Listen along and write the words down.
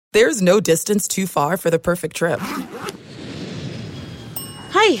There's no distance too far for the perfect trip.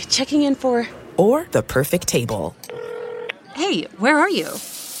 Hi, checking in for... Or the perfect table. Hey, where are you?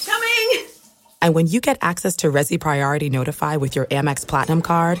 Coming! And when you get access to Resi Priority Notify with your Amex Platinum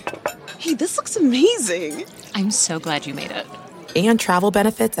card... Hey, this looks amazing. I'm so glad you made it. And travel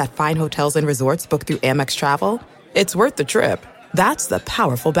benefits at fine hotels and resorts booked through Amex Travel, it's worth the trip. That's the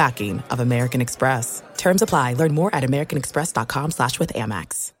powerful backing of American Express. Terms apply. Learn more at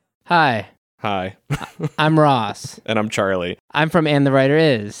americanexpress.com/withAmex. Hi, I'm Ross. And I'm Charlie. I'm from And the Writer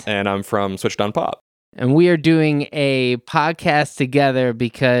Is. And I'm from Switched on Pop. And we are doing a podcast together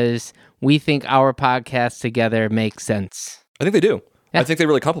because we think our podcast together makes sense. I think they do. Yeah. I think they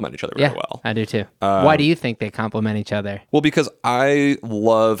really complement each other very well. I do too. Why do you think they complement each other? Well, because I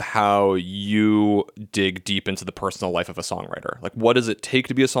love how you dig deep into the personal life of a songwriter. Like, what does it take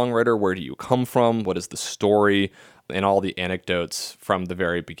to be a songwriter? Where do you come from? What is the story? And all the anecdotes from the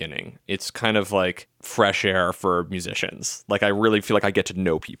very beginning. It's kind of like fresh air for musicians. Like, I really feel like I get to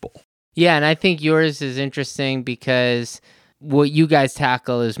know people. Yeah, and I think yours is interesting because what you guys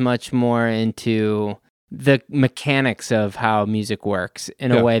tackle is much more into the mechanics of how music works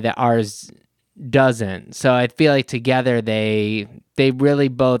in a way that ours doesn't. So I feel like together they really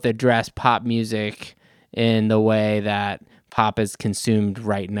both address pop music in the way that pop is consumed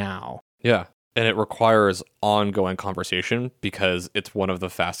right now. Yeah. And it requires ongoing conversation because it's one of the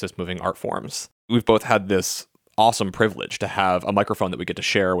fastest moving art forms. We've both had this awesome privilege to have a microphone that we get to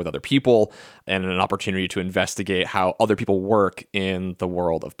share with other people and an opportunity to investigate how other people work in the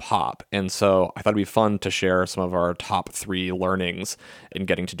world of pop. And so I thought it'd be fun to share some of our top 3 learnings in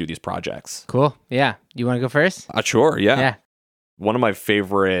getting to do these projects. Cool. Yeah. You want to go first? Sure. Yeah. Yeah. One of my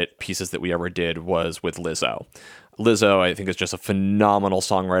favorite pieces that we ever did was with Lizzo. Lizzo, I think, is just a phenomenal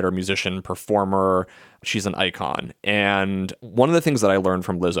songwriter, musician, performer. She's an icon. And one of the things that I learned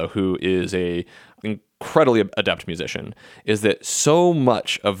from Lizzo, who is a incredibly adept musician, is that so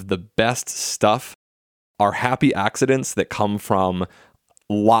much of the best stuff are happy accidents that come from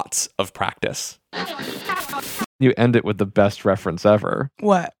lots of practice. You end it with the best reference ever.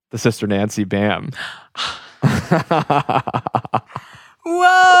 What? The Sister Nancy Bam.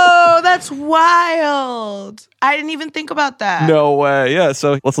 Whoa, that's wild. I didn't even think about that. No way. Yeah,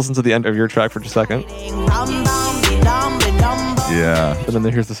 so let's listen to the end of your track for just a second. Yeah. And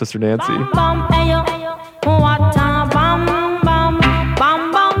then here's the Sister Nancy.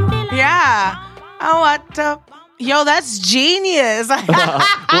 Yeah. Oh, what up? Yo, that's genius. Well,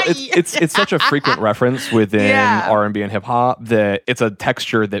 it's such a frequent reference within R&B and hip hop that it's a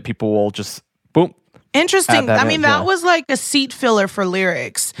texture that people will just boom. Interesting. I mean, that was like a seat filler for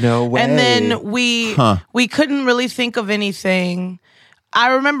lyrics. No way. And then we couldn't really think of anything. I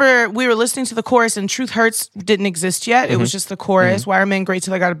remember we were listening to the chorus and Truth Hurts didn't exist yet. It was just the chorus. Why are men great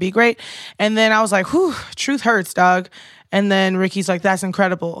till they gotta be great? And then I was like, whew, Truth Hurts, dog. And then Ricky's like, that's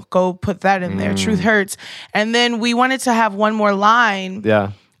incredible. Go put that in there. Truth Hurts. And then we wanted to have one more line.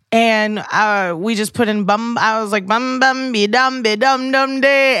 Yeah. And we just put in bum. I was like bum bum be dum day.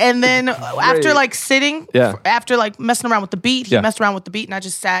 And then after like sitting, after like messing around with the beat, he messed around with the beat, and I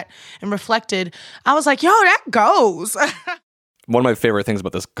just sat and reflected. I was like, yo, that goes. One of my favorite things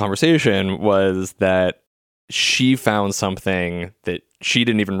about this conversation was that she found something that she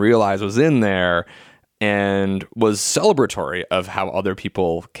didn't even realize was in there, and was celebratory of how other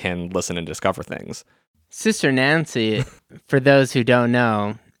people can listen and discover things. Sister Nancy, for those who don't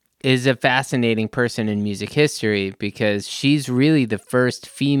know, is a fascinating person in music history because she's really the first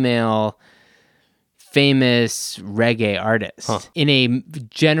female famous reggae artist in a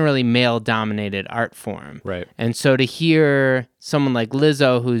generally male-dominated art form. Right. And so to hear someone like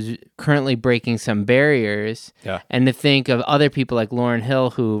Lizzo, who's currently breaking some barriers, and to think of other people like Lauryn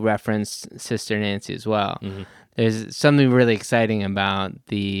Hill, who referenced Sister Nancy as well, there's something really exciting about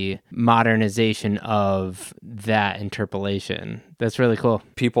the modernization of that interpolation. That's really cool.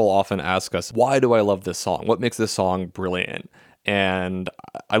 People often ask us, why do I love this song? What makes this song brilliant? And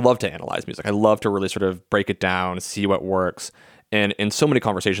I love to analyze music. I love to really sort of break it down, see what works. And in so many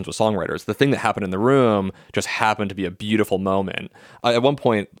conversations with songwriters, the thing that happened in the room just happened to be a beautiful moment. At one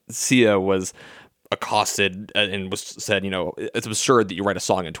point, Sia was accosted and was said, you know, it's absurd that you write a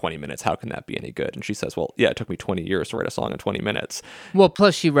song in 20 minutes. How can that be any good? And she says, well, yeah, it took me 20 years to write a song in 20 minutes. Well,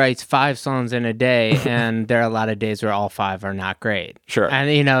 plus she writes 5 songs in a day, and there are a lot of days where all 5 are not great. Sure.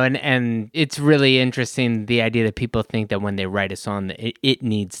 And, you know, and it's really interesting, the idea that people think that when they write a song, that it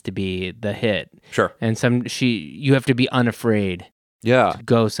needs to be the hit. Sure. And you have to be unafraid. Yeah. To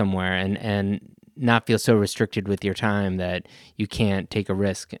go somewhere and not feel so restricted with your time that you can't take a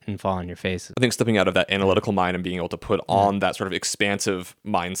risk and fall on your face. I think stepping out of that analytical mind and being able to put on that sort of expansive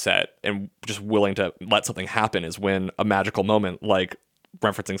mindset and just willing to let something happen is when a magical moment like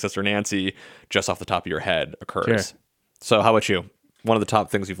referencing Sister Nancy just off the top of your head occurs. Sure. So how about you? One of the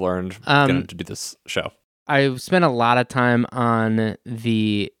top things you've learned getting to do this show? I've spent a lot of time on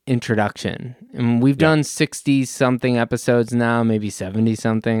the introduction, and we've done 60-something episodes now, maybe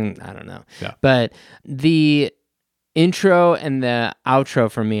 70-something, I don't know. Yeah. But the intro and the outro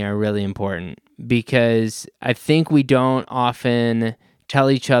for me are really important because I think we don't often tell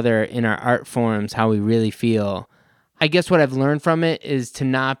each other in our art forums how we really feel. I guess what I've learned from it is to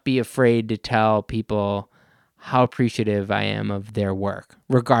not be afraid to tell people how appreciative I am of their work,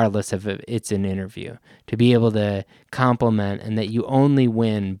 regardless of if it's an interview, to be able to compliment, and that you only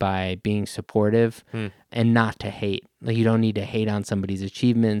win by being supportive and not to hate. Like, you don't need to hate on somebody's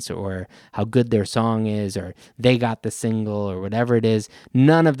achievements or how good their song is or they got the single or whatever it is.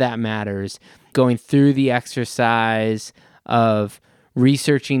 None of that matters. Going through the exercise of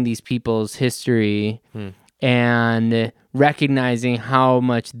researching these people's history and recognizing how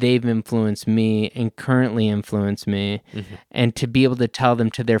much they've influenced me and currently influence me, and to be able to tell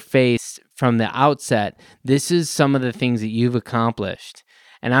them to their face from the outset, this is some of the things that you've accomplished.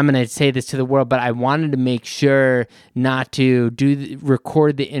 And I'm going to say this to the world, but I wanted to make sure not to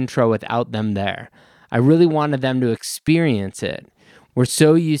record the intro without them there. I really wanted them to experience it. We're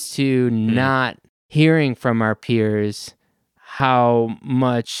so used to not hearing from our peers how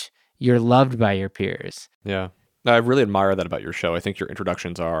much you're loved by your peers. Yeah. I really admire that about your show. I think your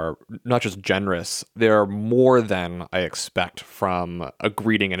introductions are not just generous, they're more than I expect from a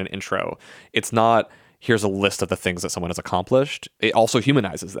greeting and an intro. It's not, here's a list of the things that someone has accomplished. It also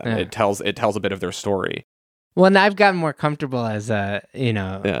humanizes them. It tells a bit of their story. Well, and I've gotten more comfortable as as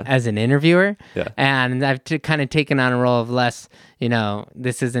an interviewer, and I've kind of taken on a role of less,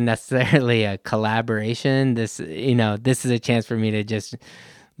 this isn't necessarily a collaboration. This is a chance for me to just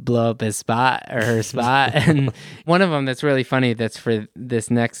blow up his spot or her spot. And one of them that's really funny that's for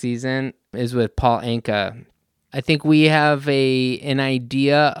this next season is with Paul Anka. I think we have an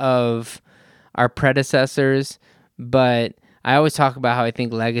idea of our predecessors, but I always talk about how I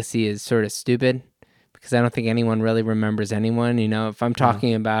think legacy is sort of stupid because I don't think anyone really remembers anyone. If I'm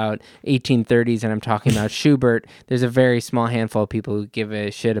talking about 1830s and I'm talking about Schubert, there's a very small handful of people who give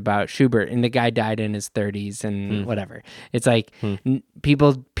a shit about Schubert, and the guy died in his 30s and whatever. It's like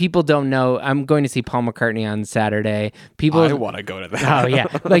people don't know. I'm going to see Paul McCartney on Saturday. I want to go to that. Oh yeah,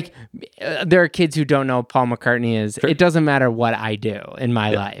 like there are kids who don't know Paul McCartney is. Sure. It doesn't matter what I do in my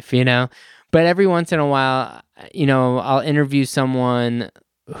life, But every once in a while, I'll interview someone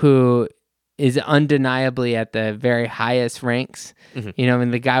who is undeniably at the very highest ranks.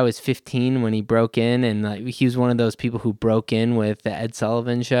 And the guy was 15 when he broke in, and he was one of those people who broke in with the Ed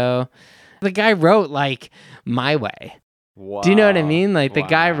Sullivan Show. The guy wrote My Way. Wow. Do you know what I mean? The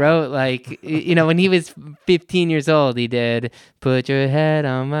guy wrote when he was 15 years old, he did Put Your Head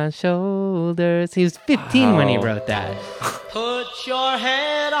on My Shoulders. He was 15 when he wrote that. Put your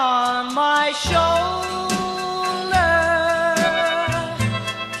head on my shoulder.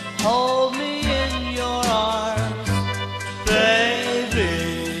 Hold me in your arms,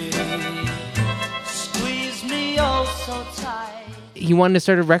 baby. Squeeze me oh so tight. He wanted to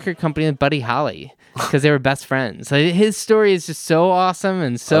start a record company with Buddy Holly because they were best friends. His story is just so awesome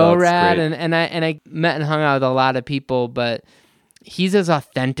and so rad. And I met and hung out with a lot of people, but he's as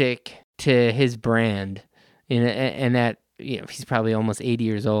authentic to his brand, and that he's probably almost 80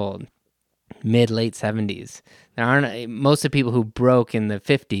 years old, late 70s. Most of the people who broke in the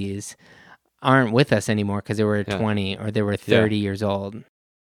 50s aren't with us anymore because they were 20 or they were 30 years old.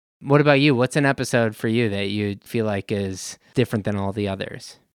 What about you? What's an episode for you that you feel like is different than all the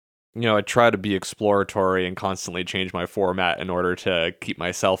others? I try to be exploratory and constantly change my format in order to keep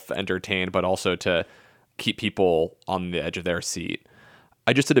myself entertained, but also to keep people on the edge of their seat.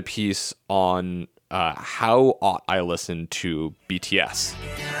 I just did a piece on how ought I listen to BTS.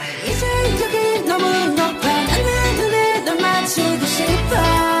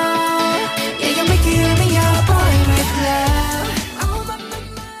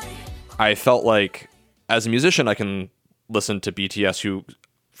 I felt like as a musician, I can listen to BTS, who,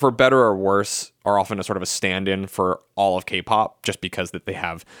 for better or worse, are often a sort of a stand-in for all of K-pop, just because that they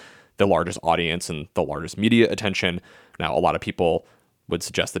have the largest audience and the largest media attention. Now, a lot of people would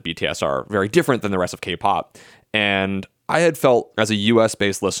suggest that BTS are very different than the rest of K-pop. And I had felt, as a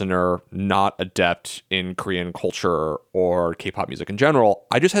US-based listener, not adept in Korean culture or K-pop music in general,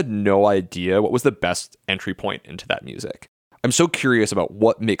 I just had no idea what was the best entry point into that music. I'm so curious about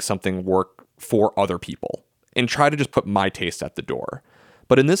what makes something work for other people and try to just put my taste at the door.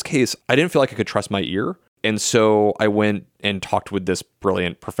 But in this case, I didn't feel like I could trust my ear. And so I went and talked with this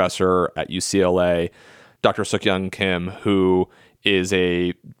brilliant professor at UCLA, Dr. Suk-Young Kim, who is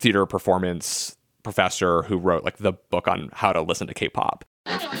a theater performance professor who wrote like the book on how to listen to K-pop.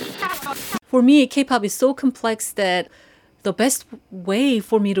 For me, K-pop is so complex that the best way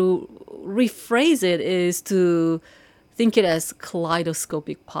for me to rephrase it is to think it as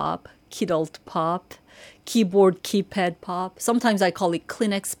kaleidoscopic pop, kidult pop, keyboard keypad pop. Sometimes I call it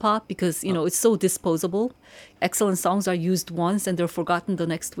Kleenex pop because, it's so disposable. Excellent songs are used once and they're forgotten the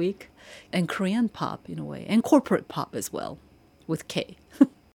next week. And Korean pop in a way, and corporate pop as well, with K.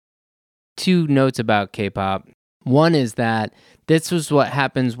 2 notes about K-pop. One is that this was what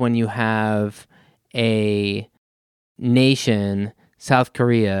happens when you have a nation, South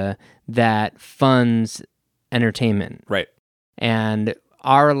Korea, that funds entertainment. Right. And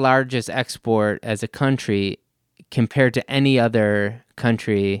our largest export as a country compared to any other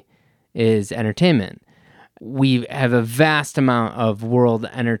country is entertainment. We have a vast amount of world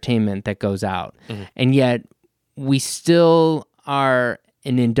entertainment that goes out. Mm-hmm. And yet we still are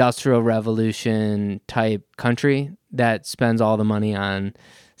an industrial revolution type country that spends all the money on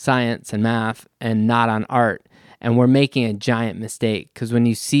science and math and not on art. And we're making a giant mistake because when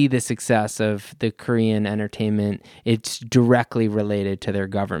you see the success of the Korean entertainment, it's directly related to their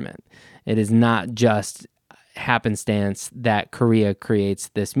government. It is not just happenstance that Korea creates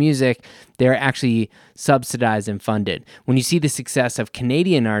this music. They're actually subsidized and funded. When you see the success of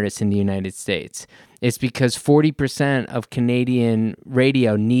Canadian artists in the United States, it's because 40% of Canadian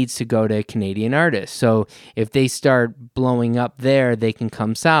radio needs to go to Canadian artists. So if they start blowing up there, they can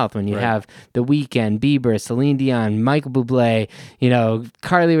come south. When you have The Weeknd, Bieber, Celine Dion, Michael Bublé,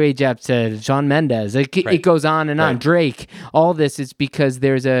 Carly Rae Jepsen, Shawn Mendes, it goes on and on. Drake, all this is because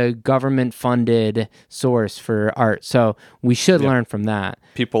there's a government-funded source for art. So we should learn from that.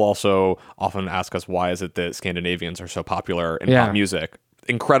 People also often ask us, why is it that Scandinavians are so popular in pop music?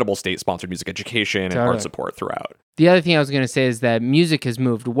 Incredible state-sponsored music education and art support throughout. The other thing I was going to say is that music has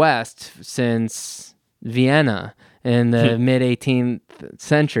moved west since Vienna in the mid-18th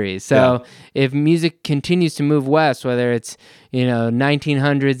century. So if music continues to move west, whether it's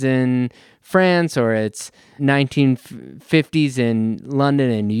 1900s in France or it's 1950s in London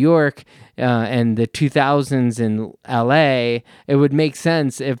and New York and the 2000s in LA, it would make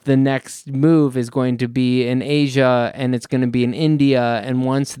sense if the next move is going to be in Asia and it's going to be in India. And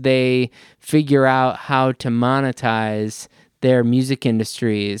once they figure out how to monetize their music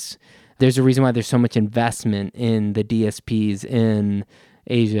industries, there's a reason why there's so much investment in the DSPs in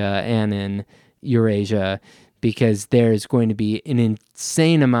Asia and in Eurasia, because there's going to be an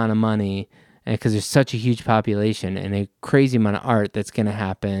insane amount of money because there's such a huge population and a crazy amount of art that's going to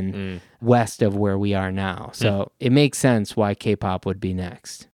happen west of where we are now. So it makes sense why K-pop would be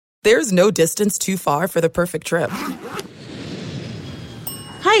next. There's no distance too far for the perfect trip.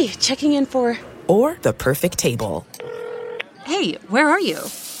 Hi, checking in for... Or the perfect table. Hey, where are you?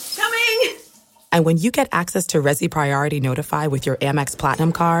 Coming! And when you get access to Resi Priority Notify with your Amex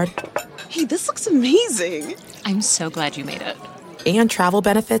Platinum card... Hey, this looks amazing. I'm so glad you made it. And travel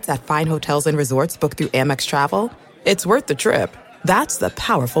benefits at fine hotels and resorts booked through Amex Travel, it's worth the trip. That's the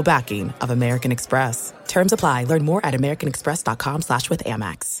powerful backing of American Express. Terms apply. Learn more at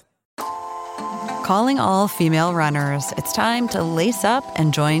americanexpress.com/withAmex. Calling all female runners, it's time to lace up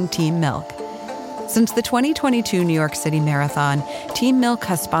and join Team Milk. Since the 2022 New York City Marathon, Team Milk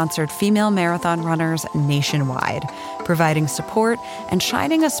has sponsored female marathon runners nationwide, providing support and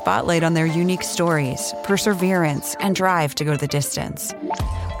shining a spotlight on their unique stories, perseverance, and drive to go the distance.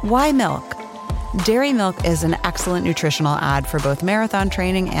 Why milk? Dairy milk is an excellent nutritional add for both marathon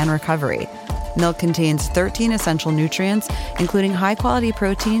training and recovery. Milk contains 13 essential nutrients, including high-quality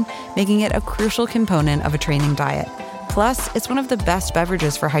protein, making it a crucial component of a training diet. Plus, it's one of the best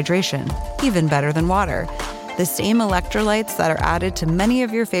beverages for hydration, even better than water. The same electrolytes that are added to many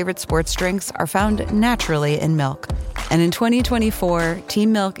of your favorite sports drinks are found naturally in milk. And in 2024,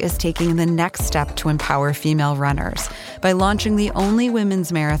 Team Milk is taking the next step to empower female runners by launching the only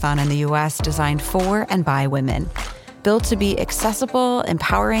women's marathon in the U.S. designed for and by women. Built to be accessible,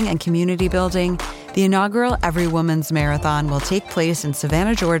 empowering, and community building, the inaugural Every Woman's Marathon will take place in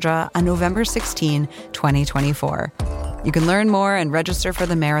Savannah, Georgia on November 16, 2024. You can learn more and register for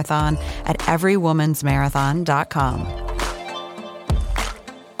the marathon at everywomansmarathon.com.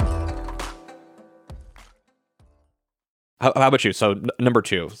 How about you? So number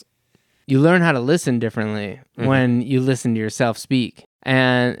 2. You learn how to listen differently when you listen to yourself speak.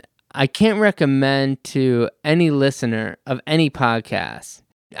 And I can't recommend to any listener of any podcast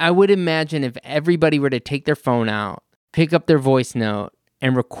I would imagine if everybody were to take their phone out, pick up their voice note,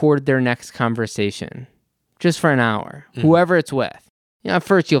 and record their next conversation just for an hour, whoever it's with. At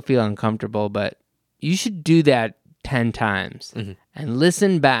first you'll feel uncomfortable, but you should do that 10 times and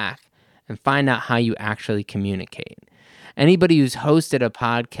listen back and find out how you actually communicate. Anybody who's hosted a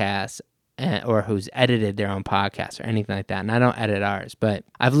podcast or who's edited their own podcast or anything like that, and I don't edit ours, but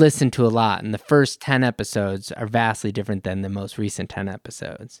I've listened to a lot, and the first 10 episodes are vastly different than the most recent 10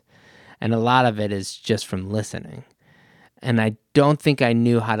 episodes. And a lot of it is just from listening. And I don't think I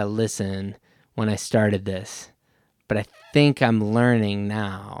knew how to listen when I started this, but I think I'm learning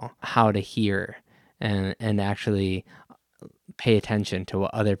now how to hear and actually pay attention to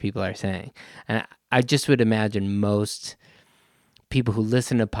what other people are saying. And I just would imagine most people who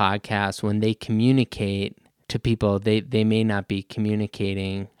listen to podcasts, when they communicate to people, they may not be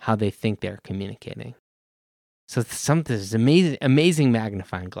communicating how they think they're communicating. So something is amazing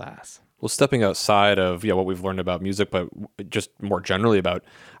magnifying glass. Well, stepping outside of what we've learned about music, but just more generally about,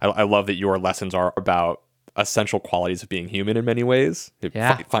 I love that your lessons are about essential qualities of being human in many ways.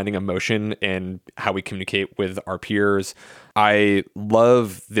 Finding emotion in how we communicate with our peers. I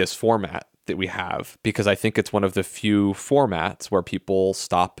love this format that we have because I think it's one of the few formats where people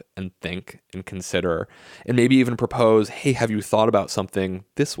stop and think and consider and maybe even propose, hey, have you thought about something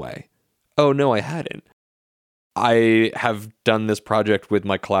this way? Oh, no, I hadn't. I have done this project with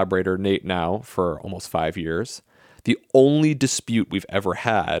my collaborator, Nate, now for almost 5 years. The only dispute we've ever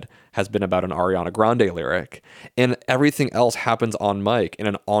had has been about an Ariana Grande lyric, and everything else happens on mic in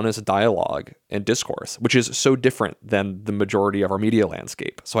an honest dialogue and discourse, which is so different than the majority of our media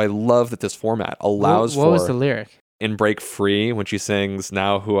landscape. So I love that this format allows what was the lyric? In Break Free, when she sings,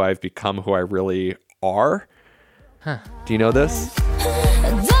 now who I've become, who I really are. Huh. Do you know this?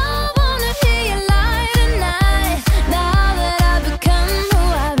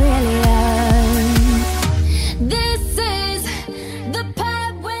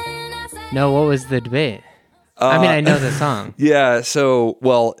 No, what was the debate? I know the song. Yeah, so,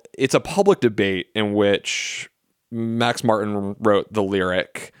 well, it's a public debate in which Max Martin wrote the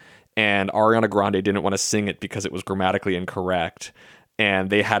lyric, and Ariana Grande didn't want to sing it because it was grammatically incorrect, and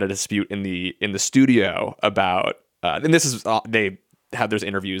they had a dispute in the studio about, and this is, they had those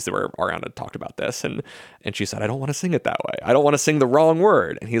interviews where Ariana talked about this, and she said, I don't want to sing it that way. I don't want to sing the wrong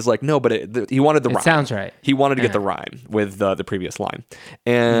word. And he's like, no, but he wanted the rhyme. It sounds right. He wanted to get the rhyme with the previous line.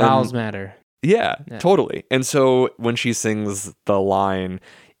 And vowels matter. Yeah, totally. And so when she sings the line,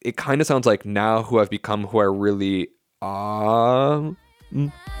 it kind of sounds like, now who I've become, who I really am.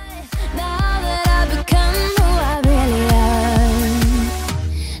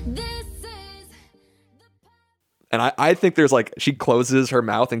 And I think there's she closes her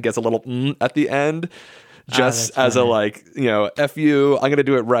mouth and gets a little at the end, just as funny. F you, I'm gonna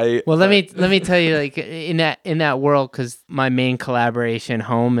do it right. Well, let me tell you, in that world, because my main collaboration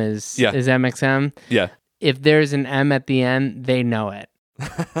home is MXM. Yeah. If there's an M at the end, they know it.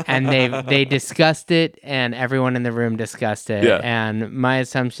 And they discussed it, and everyone in the room discussed it. Yeah. And my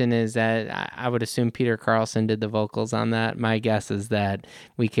assumption is that I would assume Peter Carlson did the vocals on that. My guess is that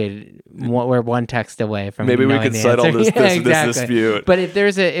we're one text away from maybe we could settle this dispute. But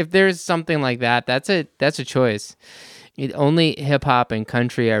if there's something like that, that's a choice. Only hip hop and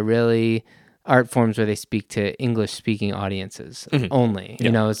country are really art forms where they speak to English-speaking audiences only,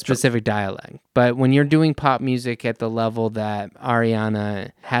 a specific dialect. But when you're doing pop music at the level that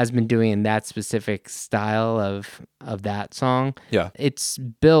Ariana has been doing in that specific style of that song, it's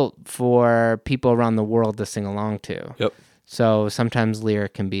built for people around the world to sing along to. Yep. So sometimes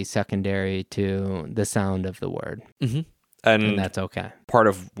lyric can be secondary to the sound of the word. Mm-hmm. And that's okay. Part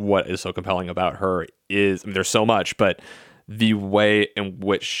of what is so compelling about her is, there's so much, but the way in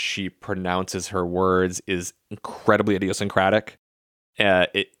which she pronounces her words is incredibly idiosyncratic.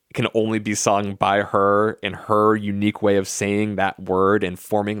 It can only be sung by her in her unique way of saying that word and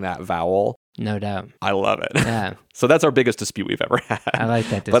forming that vowel. No doubt. I love it. Yeah. So that's our biggest dispute we've ever had. I like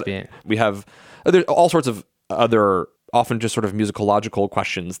that dispute. But we have all sorts of other, often just sort of musicological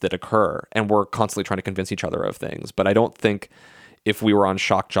questions that occur, and we're constantly trying to convince each other of things. But I don't think if we were on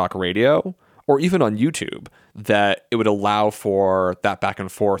Shock Jock Radio or even on YouTube, that it would allow for that back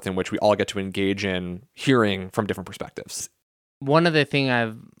and forth in which we all get to engage in hearing from different perspectives. One other thing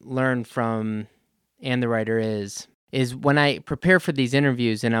I've learned from And the Writer is when I prepare for these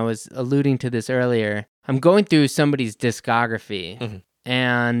interviews, and I was alluding to this earlier, I'm going through somebody's discography,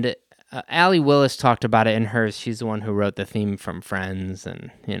 and Allie Willis talked about it in hers. She's the one who wrote the theme from Friends,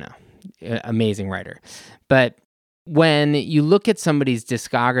 and, amazing writer. But when you look at somebody's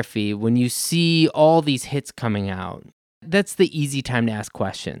discography, when you see all these hits coming out, That's the easy time to ask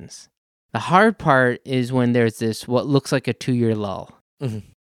questions. The hard part is when there's this, what looks like a 2-year lull,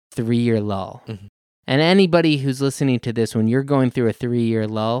 3-year lull. And anybody who's listening to this, when you're going through a 3-year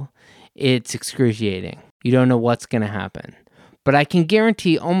lull, it's excruciating. You don't know what's going to happen. But I can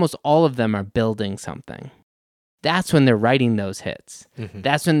guarantee almost all of them are building something. That's when they're writing those hits.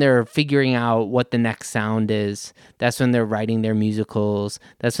 That's when they're figuring out what the next sound is. That's when they're writing their musicals.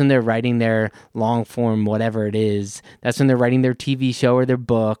 That's when they're writing their long form, whatever it is. That's when they're writing their TV show or their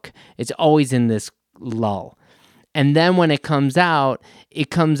book. It's always in this lull. And then when it comes out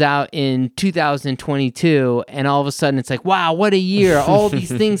in 2022, and all of a sudden it's like, wow, what a year. All these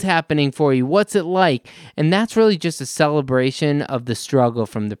things happening for you. What's it like? And that's really just a celebration of the struggle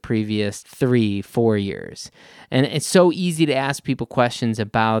from the previous 3-4 years. And it's so easy to ask people questions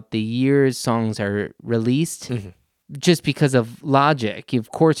about the years songs are released just because of logic.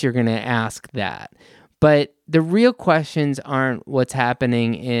 Of course, you're going to ask that. But the real questions aren't what's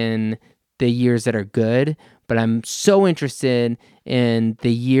happening in the years that are good, but I'm so interested in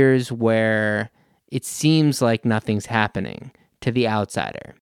the years where it seems like nothing's happening to the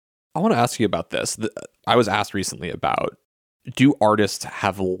outsider. I want to ask you about this. I was asked recently about, do artists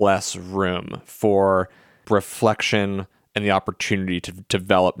have less room for reflection and the opportunity to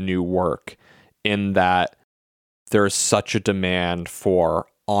develop new work, in that there's such a demand for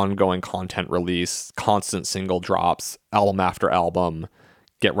ongoing content release, constant single drops, album after album,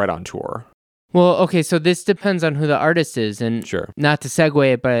 get right on tour? Well, okay, so this depends on who the artist is, and not to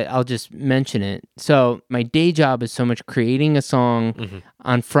segue it, but I'll just mention it. So my day job is so much creating a song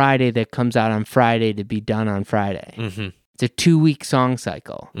on Friday that comes out on Friday to be done on Friday. It's a 2-week song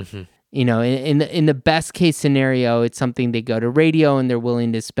cycle. You know, in the best case scenario, it's something they go to radio and they're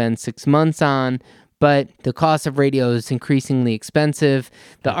willing to spend 6 months on. But the cost of radio is increasingly expensive.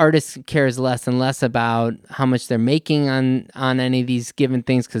 The artist cares less and less about how much they're making on any of these given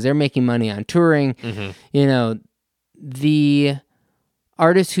things because they're making money on touring. You know, the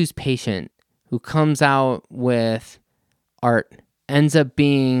artist who's patient, who comes out with art, ends up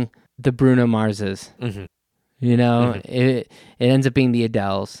being the Bruno Marses. You know, it ends up being the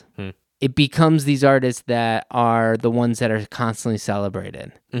Adeles. It becomes these artists that are the ones that are constantly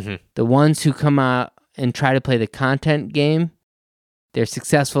celebrated. The ones who come out and try to play the content game, they're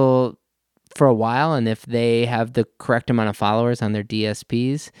successful for a while, and if they have the correct amount of followers on their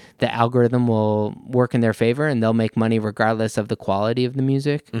DSPs, the algorithm will work in their favor and they'll make money regardless of the quality of the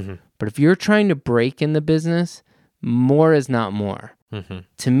music. But if you're trying to break in the business, more is not more.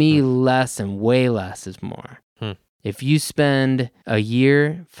 To me, less and way less is more. If you spend a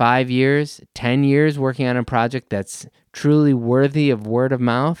year, 5 years, 10 years working on a project that's truly worthy of word of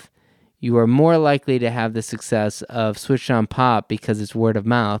mouth, you are more likely to have the success of Switched On Pop because it's word of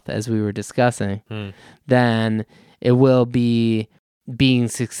mouth, as we were discussing, than it will be being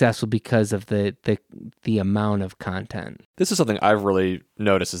successful because of the amount of content. This is something I've really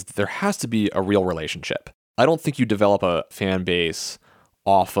noticed, is that there has to be a real relationship. I don't think you develop a fan base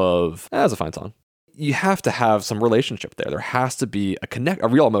off of, that's a fine song. You have to have some relationship there. There has to be a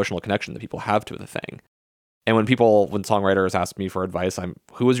real emotional connection that people have to the thing. And when songwriters ask me for advice,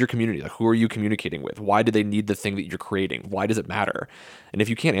 who is your community? Like, who are you communicating with? Why do they need the thing that you're creating? Why does it matter? And if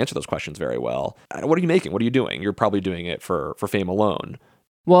you can't answer those questions very well, what are you making? What are you doing? You're probably doing it for fame alone.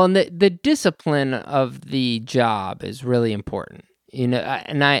 Well, and the discipline of the job is really important. You know,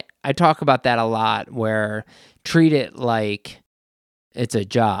 and I talk about that a lot, where treat it like it's a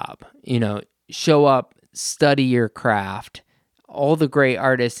job. You know, show up, study your craft. All the great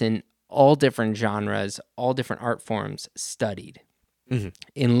artists in all different genres, all different art forms studied.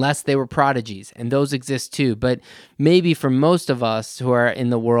 Unless they were prodigies, and those exist too. But maybe for most of us who are in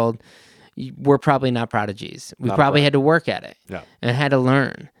the world, we're probably not prodigies. We probably had to work at it and had to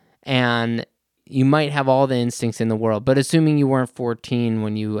learn. And you might have all the instincts in the world, but assuming you weren't 14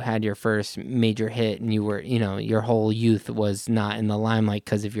 when you had your first major hit and you were, your whole youth was not in the limelight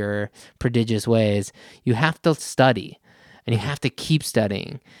because of your prodigious ways, you have to study, and you have to keep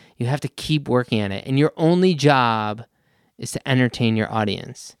studying. You have to keep working at it. And your only job is to entertain your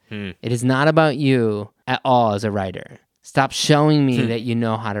audience. It is not about you at all as a writer. Stop showing me that you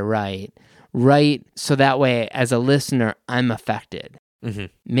know how to write. Write so that way, as a listener, I'm affected.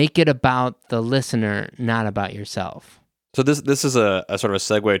 Make it about the listener, not about yourself. So this is a sort of a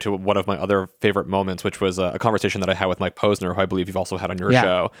segue to one of my other favorite moments, which was a conversation that I had with Mike Posner, who I believe you've also had on your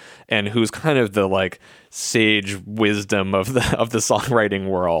show, and who's kind of the sage wisdom of the songwriting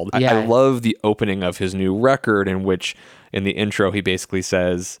world. I love the opening of his new record, in which in the intro he basically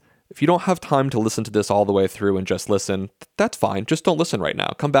says, If you don't have time to listen to this all the way through and just listen, that's fine. Just don't listen right now.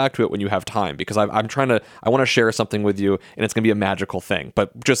 Come back to it when you have time, because I want to share something with you, and it's going to be a magical thing,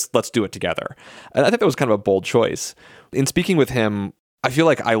 but just let's do it together. And I think that was kind of a bold choice. In speaking with him, I feel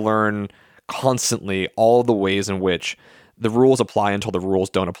like I learn constantly all the ways in which the rules apply until the rules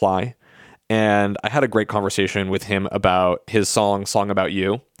don't apply. And I had a great conversation with him about his Song About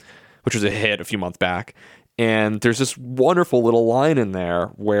You, which was a hit a few months back. And there's this wonderful little line in there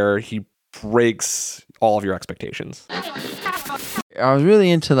where he breaks all of your expectations. I was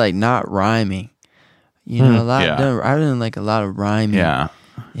really into like not rhyming. You know, I've done like a lot of rhyming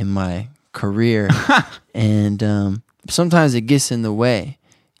in my career. And sometimes it gets in the way.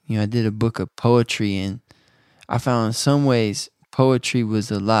 You know, I did a book of poetry, and I found in some ways poetry was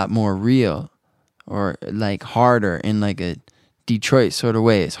a lot more real, or like harder in like a Detroit sort of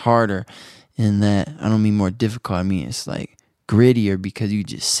way. It's harder in that, I don't mean more difficult, I mean it's like grittier because you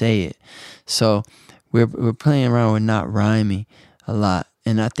just say it. So we're playing around with not rhyming a lot,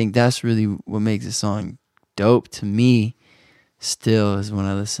 and I think that's really what makes the song dope to me still, is when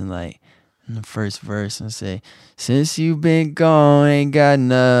I listen like in the first verse and say, since you've been gone, ain't got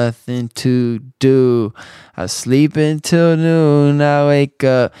nothing to do. I sleep until noon, I wake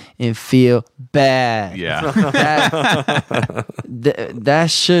up and feel bad. Yeah.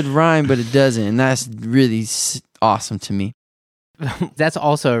 That should rhyme, but it doesn't, and that's really awesome to me. That's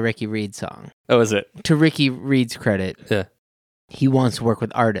also a Ricky Reed song. Oh, is it? To Ricky Reed's credit, he wants to work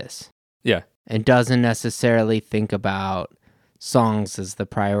with artists. Yeah. And doesn't necessarily think about songs as the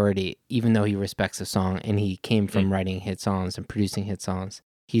priority, even though he respects a song, and he came from writing hit songs and producing hit songs.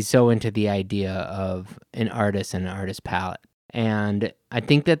 He's so into the idea of an artist and an artist palette. And I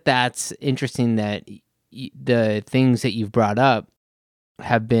think that that's interesting, that the things that you've brought up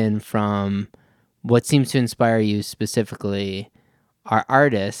have been from what seems to inspire you specifically are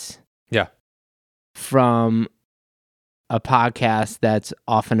artists. Yeah. From a podcast that's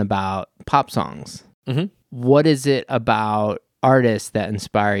often about pop songs. Mm-hmm. What is it about artists that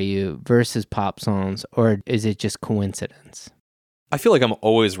inspire you versus pop songs, or is it just coincidence? I feel like I'm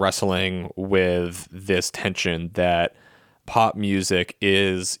always wrestling with this tension that pop music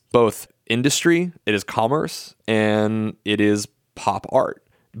is both industry, it is commerce, and it is pop art.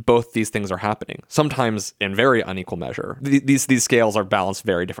 Both these things are happening, sometimes in very unequal measure. These scales are balanced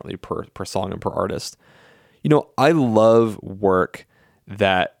very differently per song and per artist. You know, I love work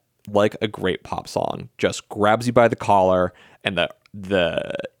that, like a great pop song, just grabs you by the collar, and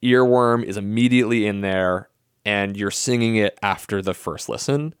the earworm is immediately in there, and you're singing it after the first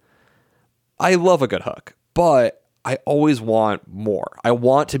listen. I love a good hook, but I always want more. I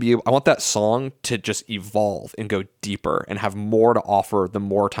want that song to just evolve and go deeper and have more to offer the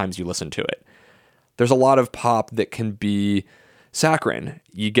more times you listen to it. There's a lot of pop that can be saccharine.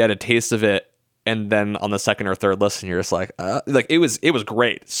 You get a taste of it, and then on the second or third listen, you're just like it was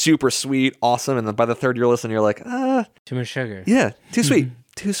great, super sweet, awesome. And then by the third year listen, you're like, too much sugar. Yeah, too sweet,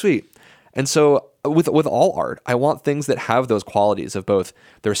 too sweet. And so with all art, I want things that have those qualities of both.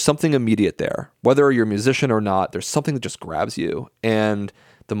 There's something immediate there, whether you're a musician or not. There's something that just grabs you, and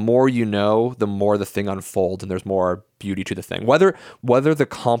the more you know, the more the thing unfolds, and there's more beauty to the thing. Whether the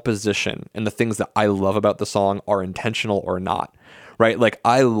composition and the things that I love about the song are intentional or not. Right? Like,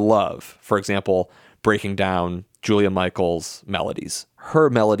 I love, for example, breaking down Julia Michaels' melodies. Her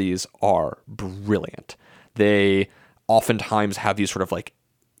melodies are brilliant. They oftentimes have these sort of like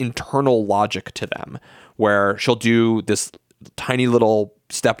internal logic to them, where she'll do this tiny little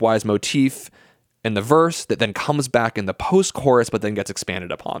stepwise motif in the verse that then comes back in the post-chorus, but then gets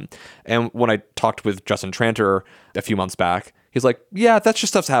expanded upon. And when I talked with Justin Tranter a few months back, he's like, yeah, that's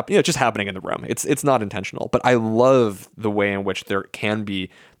just stuff's happening. It's just happening in the room. It's not intentional. But I love the way in which there can be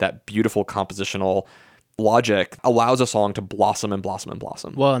that beautiful compositional logic allows a song to blossom and blossom and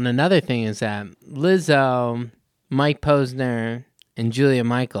blossom. Well, and another thing is that Lizzo, Mike Posner, and Julia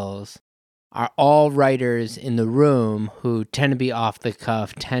Michaels are all writers in the room who tend to be off the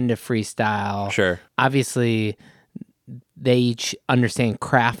cuff, tend to freestyle. Sure. Obviously, they each understand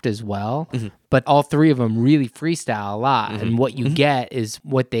craft as well, but all three of them really freestyle a lot. And what you get is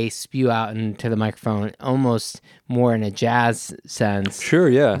what they spew out into the microphone, almost more in a jazz sense. Sure,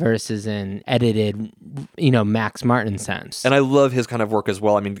 yeah. Versus an edited, Max Martin sense. And I love his kind of work as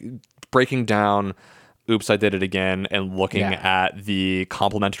well. I mean, breaking down Oops, I Did It Again and looking at the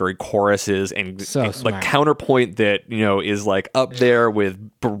complementary choruses and like counterpoint that, is like up there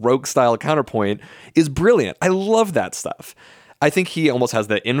with Baroque style counterpoint is brilliant. I love that stuff. I think he almost has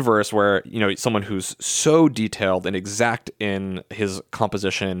the inverse where, someone who's so detailed and exact in his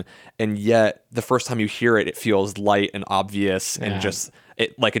composition, and yet the first time you hear it, it feels light and obvious and just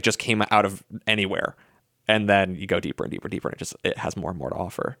it just came out of anywhere. And then you go deeper and deeper and deeper, and it has more and more to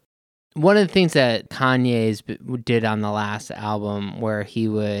offer. One of the things that Kanye's did on the last album, where he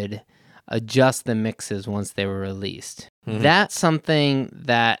would adjust the mixes once they were released, that's something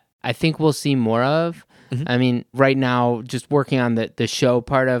that I think we'll see more of. I mean, right now, just working on the show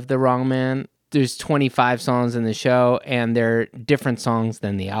part of The Wrong Man, there's 25 songs in the show, and they're different songs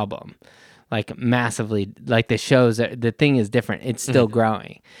than the album. Like massively, like the thing is different. It's still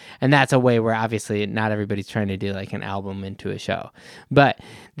growing. And that's a way where obviously not everybody's trying to do like an album into a show. But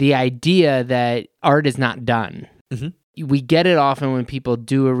the idea that art is not done, we get it often when people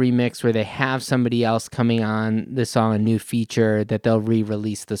do a remix where they have somebody else coming on the song, a new feature, that they'll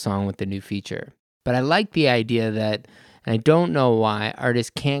re-release the song with the new feature. But I like the idea that, and I don't know why,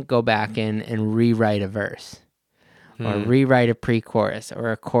 artists can't go back in and rewrite a verse. Or rewrite a pre-chorus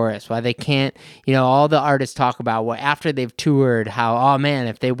or a chorus. Why they can't, all the artists talk about after they've toured how, oh man,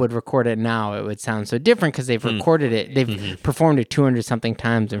 if they would record it now, it would sound so different because they've recorded it. They've performed it 200 something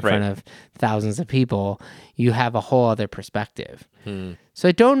times in front of thousands of people. You have a whole other perspective. So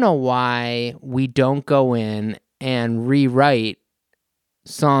I don't know why we don't go in and rewrite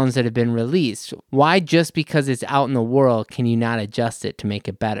songs that have been released. Why, just because it's out in the world, can you not adjust it to make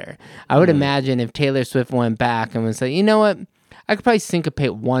it better? I would imagine if Taylor Swift went back and was like, you know what, I could probably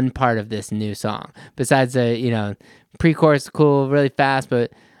syncopate one part of this new song besides the pre-chorus, cool, really fast,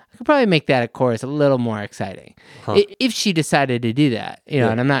 but I could probably make that a chorus a little more exciting if she decided to do that.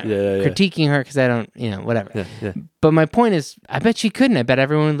 And I'm not critiquing her because I don't, whatever. But my point is, I bet she couldn't. I bet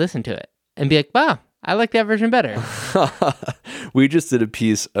everyone would listen to it and be like, wow, I like that version better. We just did a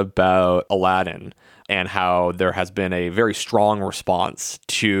piece about Aladdin and how there has been a very strong response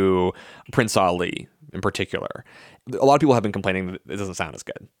to Prince Ali in particular. A lot of people have been complaining that it doesn't sound as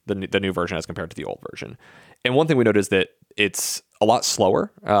good, the new version as compared to the old version. And one thing we noticed is that it's a lot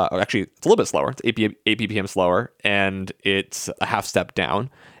slower. Actually, it's a little bit slower. It's 8 BPM slower, and it's a half step down.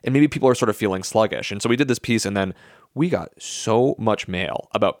 And maybe people are sort of feeling sluggish. And so we did this piece, and then we got so much mail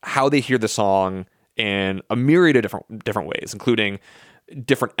about how they hear the song in a myriad of different ways, including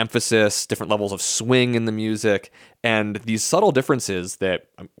different emphasis, different levels of swing in the music, and these subtle differences that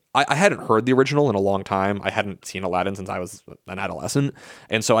I hadn't heard the original in a long time. I hadn't seen Aladdin since I was an adolescent,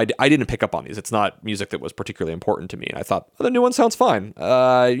 and so I didn't pick up on these. It's not music that was particularly important to me, and I thought, the new one sounds fine.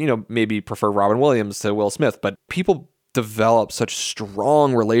 Maybe prefer Robin Williams to Will Smith, but people develop such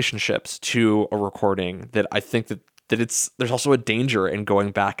strong relationships to a recording that I think that there's also a danger in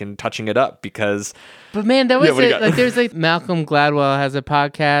going back and touching it up because. But man, that was it. There's Malcolm Gladwell has a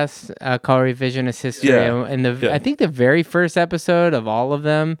podcast called Revisionist History, and I think the very first episode of all of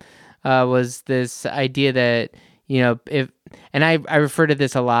them was this idea that I refer to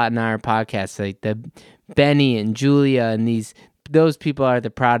this a lot in our podcast, like the Benny and Julia and those people are the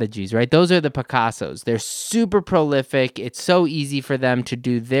prodigies, right? Those are the Picassos. They're super prolific. It's so easy for them to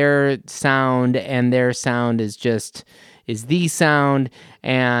do their sound, and their sound is the sound.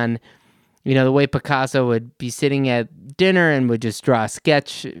 And, the way Picasso would be sitting at dinner and would just draw a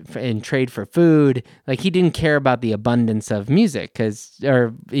sketch and trade for food. Like, he didn't care about the abundance of music his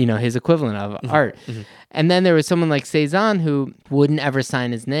equivalent of art. And then there was someone like Cezanne who wouldn't ever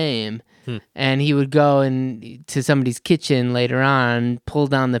sign his name. And he would go to somebody's kitchen later on, pull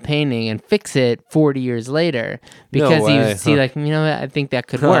down the painting and fix it 40 years later because he would see I think that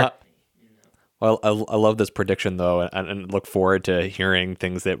could work. Well, I love this prediction though, and look forward to hearing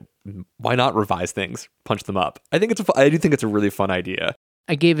things that, why not revise things, punch them up? I do think it's a really fun idea.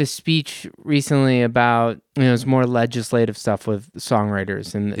 I gave a speech recently about, it's more legislative stuff with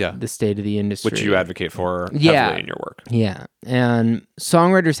songwriters and the state of the industry. Which you advocate for heavily in your work. Yeah. And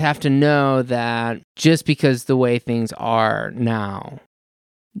songwriters have to know that just because the way things are now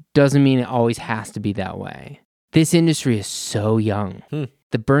doesn't mean it always has to be that way. This industry is so young.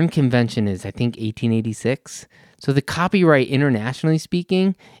 The Berne Convention is, I think, 1886. So the copyright, internationally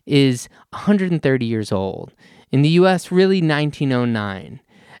speaking, is 130 years old. In the US, really 1909.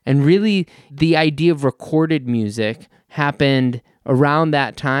 And really, the idea of recorded music happened around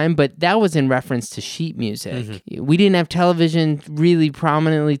that time, but that was in reference to sheet music. We didn't have television really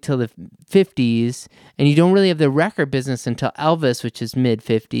prominently till the 50s, and you don't really have the record business until Elvis, which is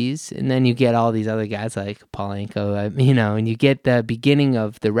mid-50s, and then you get all these other guys like Paul Anka, and you get the beginning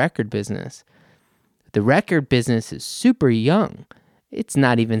of the record business. The record business is super young. It's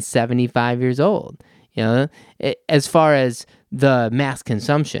not even 75 years old. As far as the mass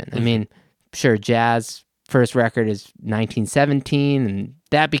consumption, I mean, sure, jazz first record is 1917, and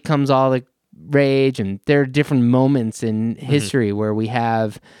that becomes all the rage, and there are different moments in history where we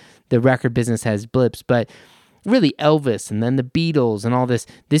have the record business has blips, but really Elvis and then the Beatles and all this.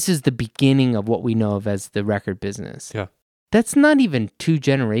 This is the beginning of what we know of as the record business. Yeah. That's not even 2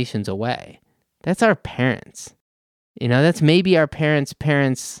 generations away. That's our parents. You know, that's maybe our parents'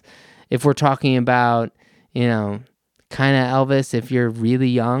 parents, if we're talking about, you know, kind of Elvis if you're really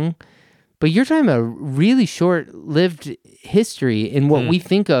young. But you're talking about a really short-lived history in what we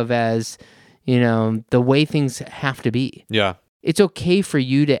think of as, you know, the way things have to be. Yeah. It's okay for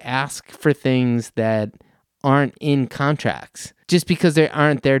you to ask for things that aren't in contracts. Just because they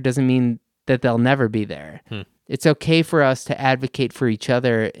aren't there doesn't mean that they'll never be there. It's okay for us to advocate for each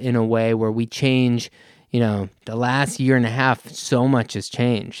other in a way where we change. You know, the last year and a half, so much has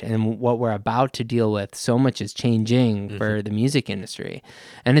changed. And what we're about to deal with, so much is changing for the music industry.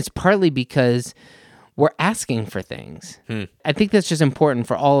 And it's partly because we're asking for things. I think that's just important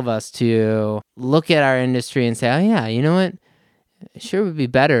for all of us to look at our industry and say, oh, yeah, you know what? It sure would be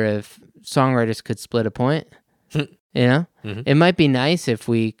better if songwriters could split a point. You know? It might be nice if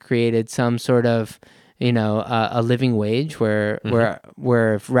we created some sort of, you know, a living wage where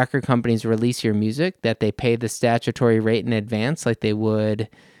if record companies release your music, that they pay the statutory rate in advance like they would,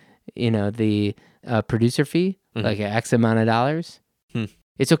 you know, the producer fee, like X amount of dollars.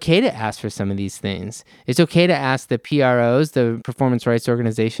 It's okay to ask for some of these things. It's okay to ask the PROs, the performance rights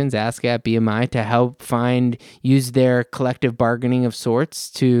organizations, ASCAP, BMI, to help use their collective bargaining of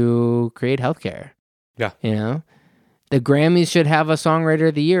sorts to create healthcare. Yeah. You know? The Grammys should have a Songwriter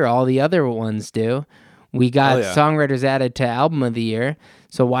of the Year. All the other ones do. We got songwriters added to Album of the Year,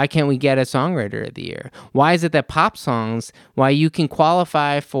 so why can't we get a Songwriter of the Year? Why is it that pop songs, why you can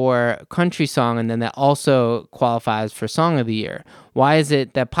qualify for country song and then that also qualifies for Song of the Year? Why is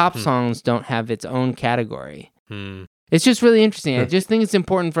it that pop songs don't have its own category? It's just really interesting. I just think it's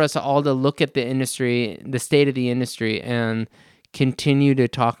important for us all to look at the industry, the state of the industry, and continue to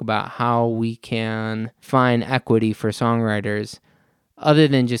talk about how we can find equity for songwriters other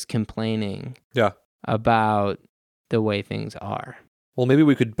than just complaining. Yeah. About the way things are. Well, maybe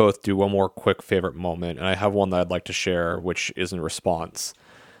we could both do one more quick favorite moment, and I have one that I'd like to share, which is in response.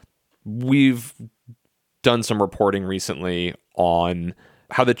 We've done some reporting recently on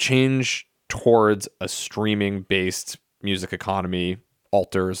how the change towards a streaming-based music economy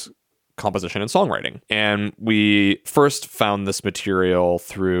alters composition and songwriting. And we first found this material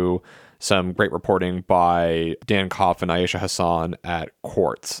through some great reporting by Dan Koff and Aisha Hassan at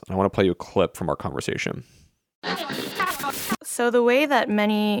Quartz. I want to play you a clip from our conversation. So the way that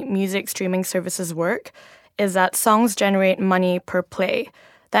many music streaming services work is that songs generate money per play.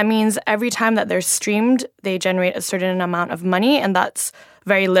 That means every time that they're streamed, they generate a certain amount of money, and that's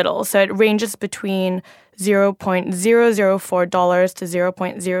very little. So it ranges between $0.004 to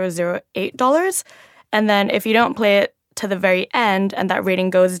 $0.008. And then if you don't play it to the very end and that rating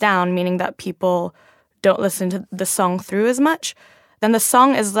goes down, meaning that people don't listen to the song through as much, then the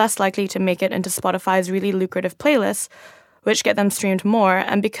song is less likely to make it into Spotify's really lucrative playlists, which get them streamed more.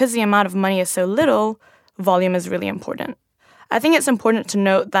 And because the amount of money is so little, volume is really important. I think it's important to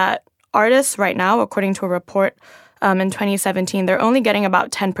note that artists right now, according to a report in 2017, they're only getting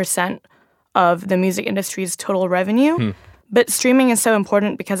about 10% of the music industry's total revenue. But streaming is so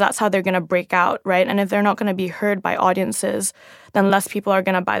important because that's how they're going to break out, right? And if they're not going to be heard by audiences, then less people are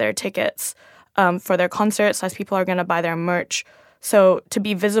going to buy their tickets for their concerts, less people are going to buy their merch. So to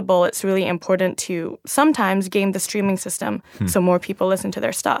be visible, it's really important to sometimes game the streaming system so more people listen to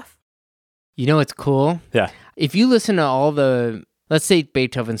their stuff. You know what's cool? Yeah. If you listen to all the, let's say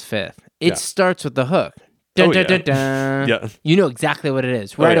Beethoven's Fifth, it starts with the hook. Dun, dun, dun, dun. Yeah. You know exactly what it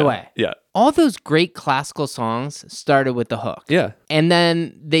is right away. Yeah. All those great classical songs started with the hook. Yeah. And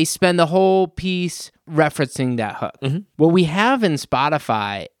then they spend the whole piece referencing that hook. What we have in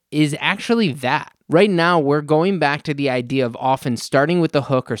Spotify is actually that. Right now, we're going back to the idea of often starting with the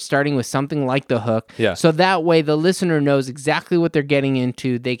hook or starting with something like the hook. Yeah. So that way the listener knows exactly what they're getting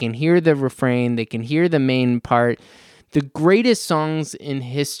into. They can hear the refrain. They can hear the main part. The greatest songs in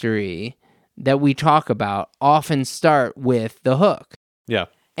history that we talk about often start with the hook. Yeah.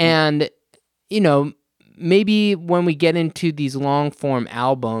 And, you know, maybe when we get into these long form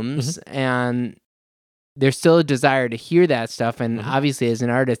albums and there's still a desire to hear that stuff. And obviously as an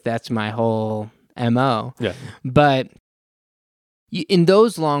artist, that's my whole MO. Yeah. But in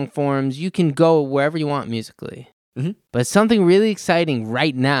those long forms, you can go wherever you want musically. But something really exciting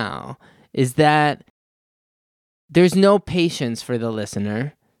right now is that there's no patience for the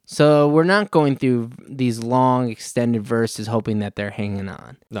listener. So we're not going through these long extended verses hoping that they're hanging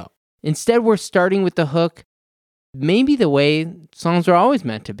on. No. Instead, we're starting with the hook, maybe the way songs are always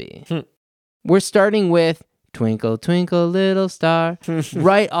meant to be. We're starting with Twinkle, twinkle, little star.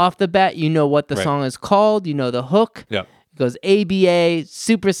 Right off the bat, you know what the song is called. You know the hook. Yeah. It goes ABA,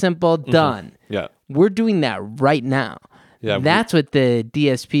 super simple, done. Yeah. We're doing that right now. Yeah, that's what the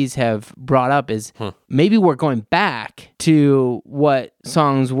DSPs have brought up is maybe we're going back to what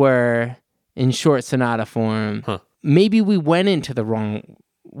songs were in short sonata form. Maybe we went into the wrong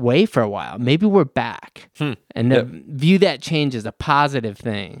way for a while. Maybe we're back. And to view that change as a positive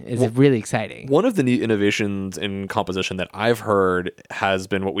thing is really exciting. One of the neat innovations in composition that I've heard has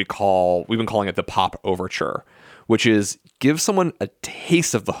been what we've been calling it the pop overture, which is give someone a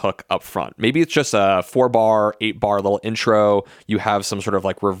taste of the hook up front. Maybe it's just a 4-bar, 8-bar little intro. You have some sort of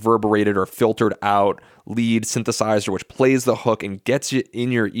like reverberated or filtered out lead synthesizer, which plays the hook and gets you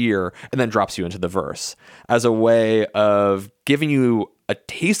in your ear and then drops you into the verse as a way of giving you a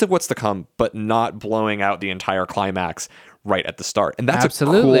taste of what's to come, but not blowing out the entire climax right at the start. And that's a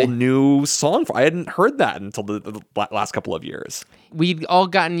cool new song. I hadn't heard that until the last couple of years. We've all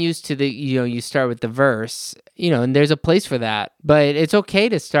gotten used to you start with the verse, and there's a place for that, but it's okay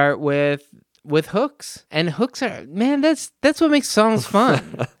to start with hooks. And hooks are, man, that's what makes songs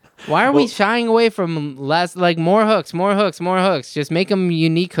fun. Why are we shying away from more hooks? Just make them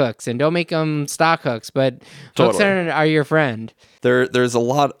unique hooks and don't make them stock hooks, but hooks are your friend. There's a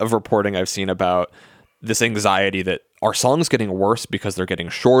lot of reporting I've seen about this anxiety that are songs getting worse because they're getting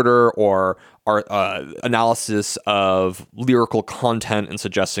shorter, or our analysis of lyrical content and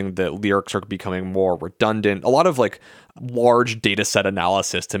suggesting that lyrics are becoming more redundant. A lot of large data set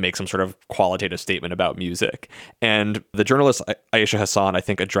analysis to make some sort of qualitative statement about music. And the journalist Aisha Hassan, I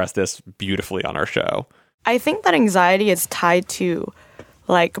think, addressed this beautifully on our show. I think that anxiety is tied to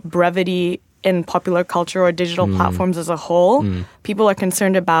brevity in popular culture or digital platforms as a whole. People are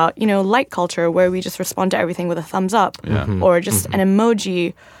concerned about, like culture, where we just respond to everything with a thumbs up or just an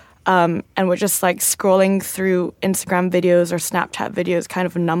emoji. And we're just scrolling through Instagram videos or Snapchat videos kind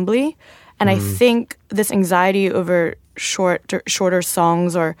of numbly. And I think this anxiety over shorter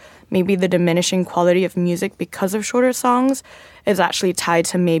songs, or maybe the diminishing quality of music because of shorter songs, is actually tied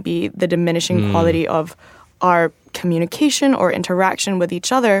to maybe the diminishing quality of our communication or interaction with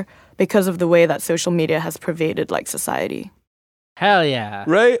each other because of the way that social media has pervaded society. Hell yeah.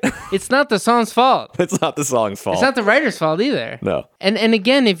 Right? It's not the song's fault. It's not the song's fault. It's not the writer's fault either. No. And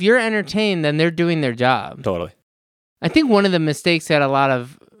again, if you're entertained, then they're doing their job. Totally. I think one of the mistakes that a lot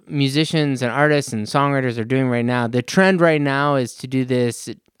of musicians and artists and songwriters are doing right now, the trend right now is to do this,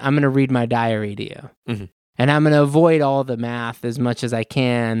 I'm going to read my diary to you. And I'm going to avoid all the math as much as I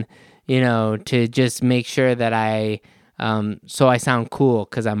can, to just make sure that so I sound cool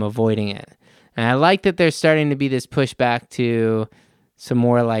because I'm avoiding it. And I like that there's starting to be this pushback to some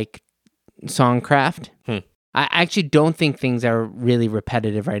more songcraft. I actually don't think things are really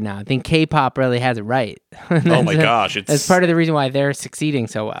repetitive right now. I think K-pop really has it right. Oh my gosh. That's part of the reason why they're succeeding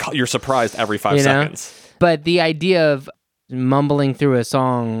so well. You're surprised every 5 seconds. But the idea of mumbling through a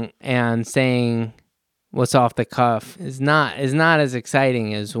song and saying what's off the cuff is not as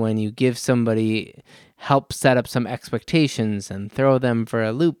exciting as when you give somebody help set up some expectations and throw them for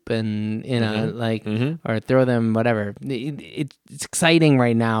a loop and or throw them whatever. It's exciting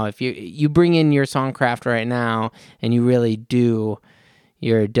right now if you bring in your songcraft right now and you really do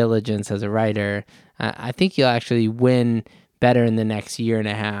your diligence as a writer. I think you'll actually win better in the next year and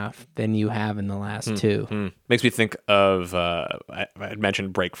a half than you have in the last two. Makes me think of I had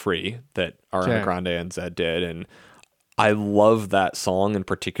mentioned Break Free that Ariana Grande and Zedd did, and I love that song in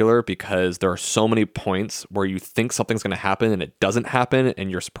particular because there are so many points where you think something's going to happen and it doesn't happen and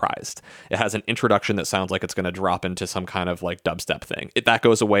you're surprised. It has an introduction that sounds like it's going to drop into some kind of dubstep thing. That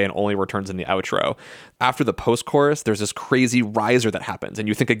goes away and only returns in the outro. After the post-chorus, there's this crazy riser that happens and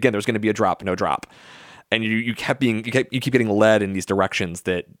you think again there's going to be a drop, no drop. And you keep getting led in these directions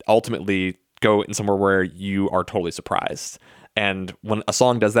that ultimately go in somewhere where you are totally surprised. And when a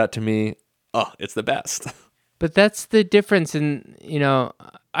song does that to me, it's the best. But that's the difference in,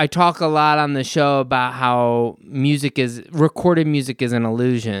 I talk a lot on the show about how recorded music is an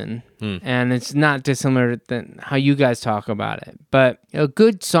illusion. And it's not dissimilar than how you guys talk about it. But a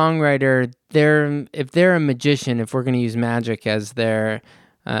good songwriter, if they're a magician, if we're going to use magic as the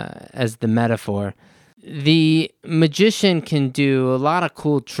metaphor, the magician can do a lot of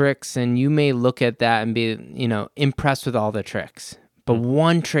cool tricks, and you may look at that and be, impressed with all the tricks. But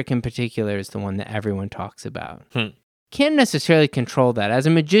one trick in particular is the one that everyone talks about. Can't necessarily control that. As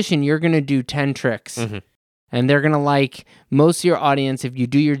a magician, you're going to do 10 tricks. And they're going to like most of your audience. If you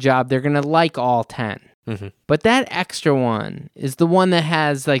do your job, they're going to like all 10. But that extra one is the one that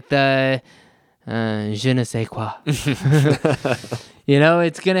has the je ne sais quoi. It's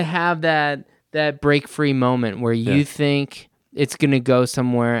going to have that that break free moment where you think it's going to go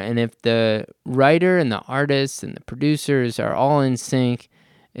somewhere. And if the writer and the artists and the producers are all in sync,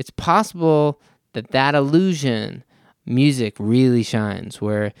 it's possible that illusion, music really shines,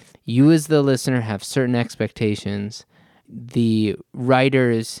 where you as the listener have certain expectations. The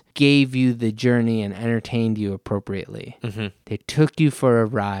writers gave you the journey and entertained you appropriately. Mm-hmm. They took you for a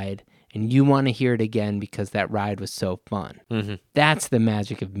ride, and you want to hear it again because that ride was so fun. Mm-hmm. That's the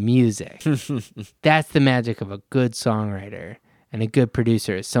magic of music. That's the magic of a good songwriter and a good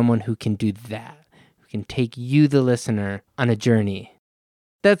producer, someone who can do that, who can take you, the listener, on a journey.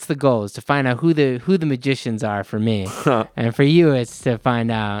 That's the goal, is to find out who the magicians are for me. And for you, it's to find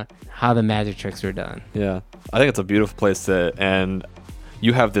out how the magic tricks were done. Yeah. I think it's a beautiful place to, and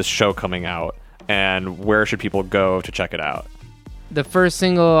you have this show coming out, and where should people go to check it out? The first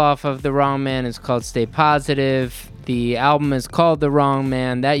single off of The Wrong Man is called Stay Positive. The album is called The Wrong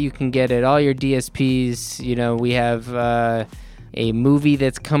Man. That you can get at all your DSPs. You know, we have a movie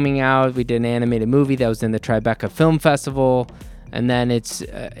that's coming out. We did an animated movie that was in the Tribeca Film Festival. And then it's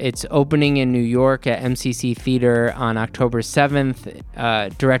opening in New York at MCC Theater on October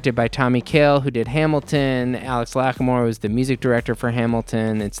 7th, directed by Tommy Kail, who did Hamilton. Alex Lacamoire was the music director for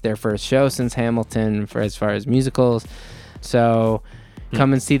Hamilton. It's their first show since Hamilton as far as musicals. So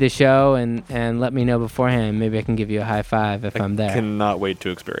come and see the show and let me know beforehand. Maybe I can give you a high five if I'm there. I cannot wait to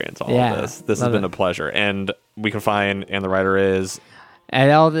experience all of this. This has been a pleasure. And we can find And the Writer Is... at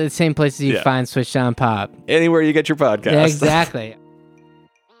all the same places you find Switched on Pop. Anywhere you get your podcast. Yeah, exactly.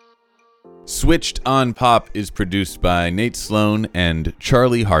 Switched on Pop is produced by Nate Sloan and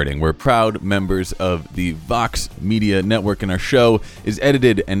Charlie Harding. We're proud members of the Vox Media Network, and our show is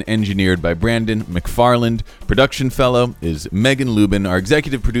edited and engineered by Brandon McFarland. Production fellow is Megan Lubin. Our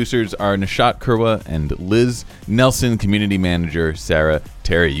executive producers are Nishat Kurwa and Liz Nelson. Community manager Sarah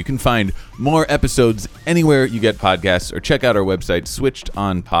Terry. You can find more episodes anywhere you get podcasts, or check out our website,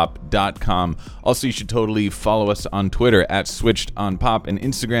 switchedonpop.com. Also, you should totally follow us on Twitter at switchedonpop, and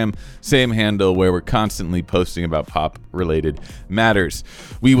Instagram, same handle, where we're constantly posting about pop-related matters.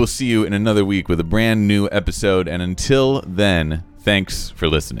 We will see you in another week with a brand new episode, and until then, thanks for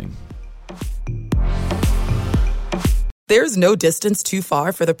listening. There's no distance too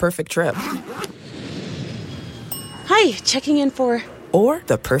far for the perfect trip. Hi, checking in for... or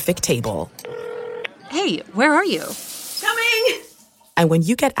the perfect table. Hey, where are you? Coming! And when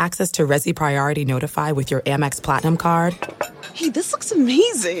you get access to Resi Priority Notify with your Amex Platinum card... Hey, this looks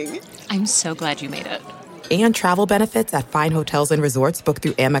amazing! I'm so glad you made it. And travel benefits at fine hotels and resorts booked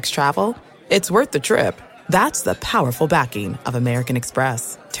through Amex Travel, it's worth the trip. That's the powerful backing of American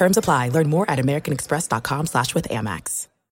Express. Terms apply. Learn more at americanexpress.com/withAmex.